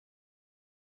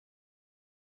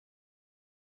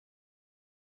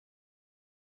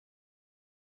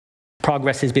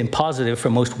progress has been positive for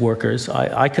most workers,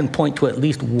 I can point to at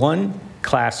least one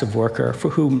class of worker for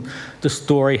whom the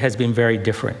story has been very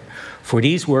different. For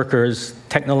these workers,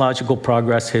 technological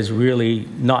progress has really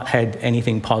not had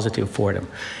anything positive for them.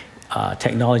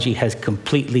 Technology has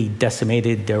completely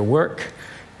decimated their work.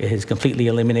 It has completely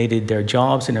eliminated their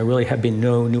jobs, and there really have been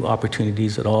no new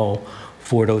opportunities at all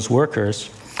for those workers.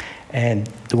 And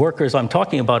the workers I'm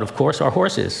talking about, of course, are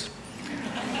horses.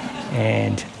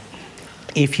 And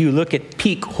if you look at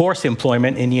peak horse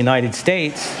employment in the United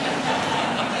States,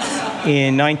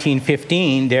 in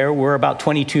 1915, there were about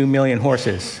 22 million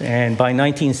horses. And by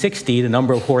 1960, the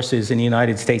number of horses in the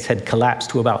United States had collapsed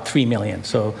to about 3 million.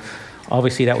 So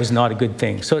obviously, that was not a good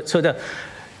thing. So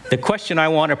the question I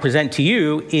want to present to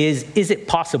you is it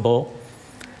possible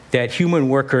that human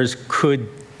workers could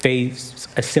face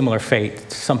a similar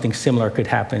fate? Something similar could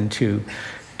happen to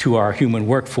our human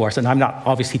workforce. And I'm not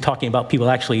obviously talking about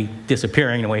people actually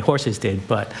disappearing the way horses did,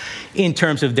 but in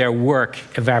terms of their work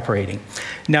evaporating.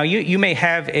 Now, you may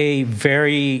have a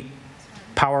very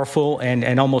powerful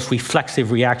and almost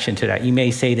reflexive reaction to that. You may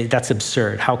say that that's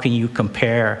absurd. How can you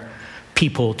compare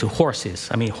people to horses?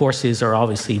 I mean, horses are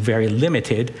obviously very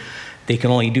limited. They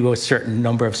can only do a certain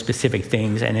number of specific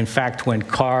things. And in fact, when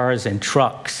cars and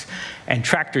trucks and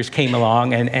tractors came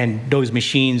along and those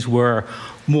machines were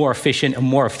more efficient and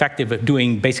more effective at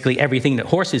doing basically everything that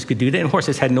horses could do, then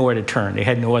horses had nowhere to turn. They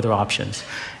had no other options.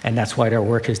 And that's why their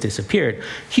work has disappeared.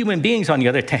 Human beings, on the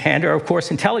other hand, are of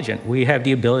course intelligent. We have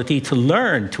the ability to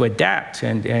learn, to adapt.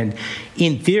 And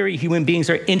in theory, human beings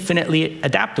are infinitely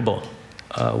adaptable.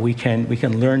 We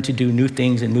can learn to do new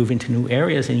things and move into new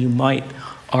areas. And you might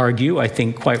argue, I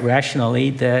think quite rationally,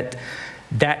 that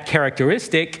that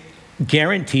characteristic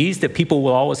guarantees that people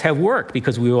will always have work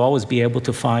because we will always be able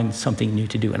to find something new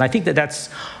to do. And I think that that's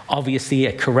obviously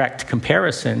a correct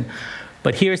comparison.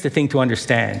 But here's the thing to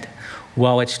understand.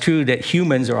 While it's true that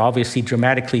humans are obviously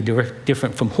dramatically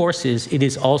different from horses, it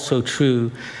is also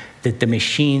true that the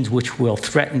machines which will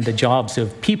threaten the jobs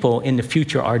of people in the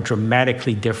future are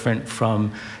dramatically different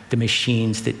from the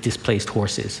machines that displaced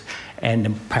horses.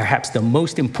 And perhaps the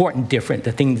most important difference,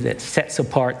 the thing that sets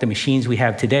apart the machines we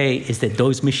have today, is that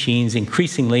those machines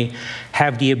increasingly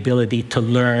have the ability to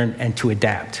learn and to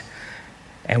adapt.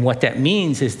 And what that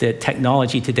means is that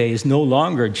technology today is no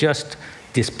longer just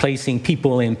displacing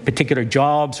people in particular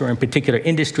jobs or in particular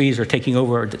industries or taking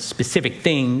over specific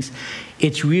things.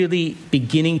 It's really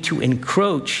beginning to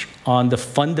encroach on the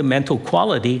fundamental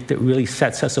quality that really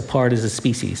sets us apart as a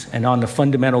species, and on the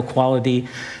fundamental quality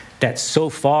that so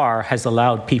far has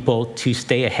allowed people to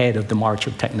stay ahead of the march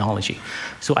of technology.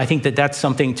 So I think that that's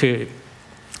something to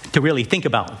really think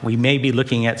about. We may be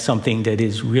looking at something that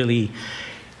is really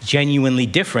genuinely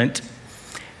different.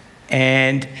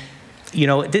 And you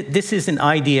know, this is an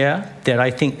idea that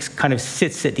I think kind of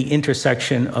sits at the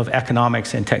intersection of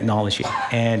economics and technology.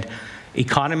 And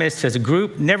economists as a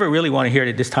group never really want to hear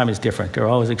that this time is different. They're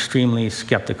always extremely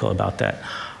skeptical about that.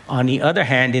 On the other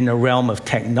hand, in the realm of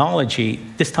technology,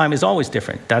 this time is always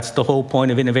different. That's the whole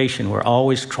point of innovation. We're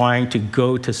always trying to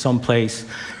go to some place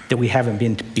that we haven't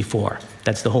been to before.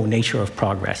 That's the whole nature of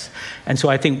progress. And so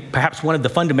I think perhaps one of the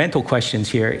fundamental questions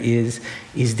here is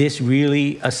this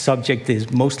really a subject that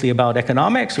is mostly about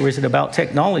economics, or is it about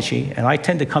technology? And I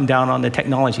tend to come down on the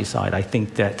technology side. I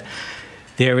think that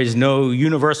there is no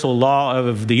universal law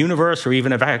of the universe or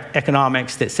even of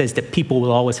economics that says that people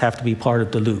will always have to be part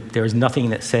of the loop. There is nothing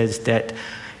that says that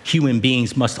human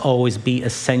beings must always be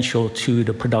essential to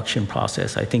the production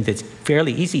process. I think it's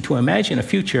fairly easy to imagine a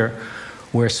future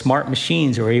where smart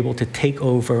machines are able to take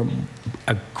over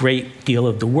a great deal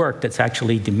of the work that's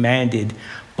actually demanded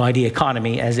by the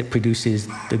economy as it produces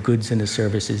the goods and the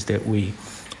services that we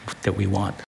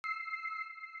want.